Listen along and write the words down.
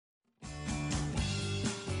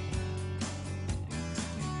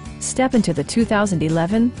step into the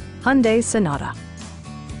 2011 Hyundai Sonata.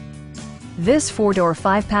 This four-door,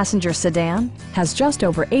 five-passenger sedan has just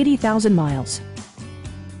over 80,000 miles.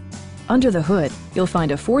 Under the hood, you'll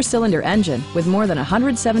find a four-cylinder engine with more than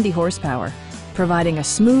 170 horsepower, providing a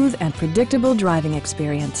smooth and predictable driving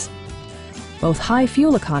experience. Both high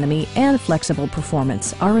fuel economy and flexible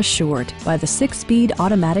performance are assured by the six-speed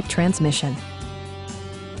automatic transmission.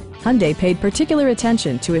 Hyundai paid particular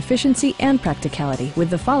attention to efficiency and practicality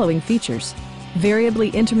with the following features: variably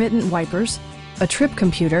intermittent wipers, a trip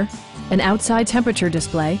computer, an outside temperature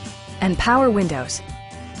display, and power windows.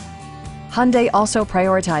 Hyundai also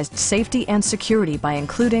prioritized safety and security by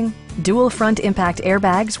including dual front impact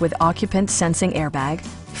airbags with occupant sensing airbag,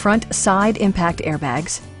 front side impact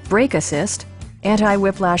airbags, brake assist,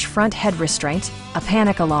 anti-whiplash front head restraints, a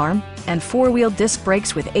panic alarm, and four-wheel disc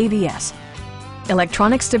brakes with ABS.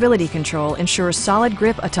 Electronic stability control ensures solid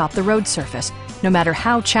grip atop the road surface, no matter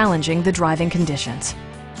how challenging the driving conditions.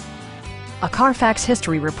 A Carfax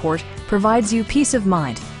history report provides you peace of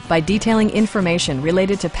mind by detailing information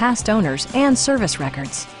related to past owners and service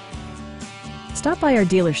records. Stop by our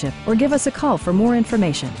dealership or give us a call for more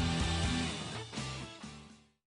information.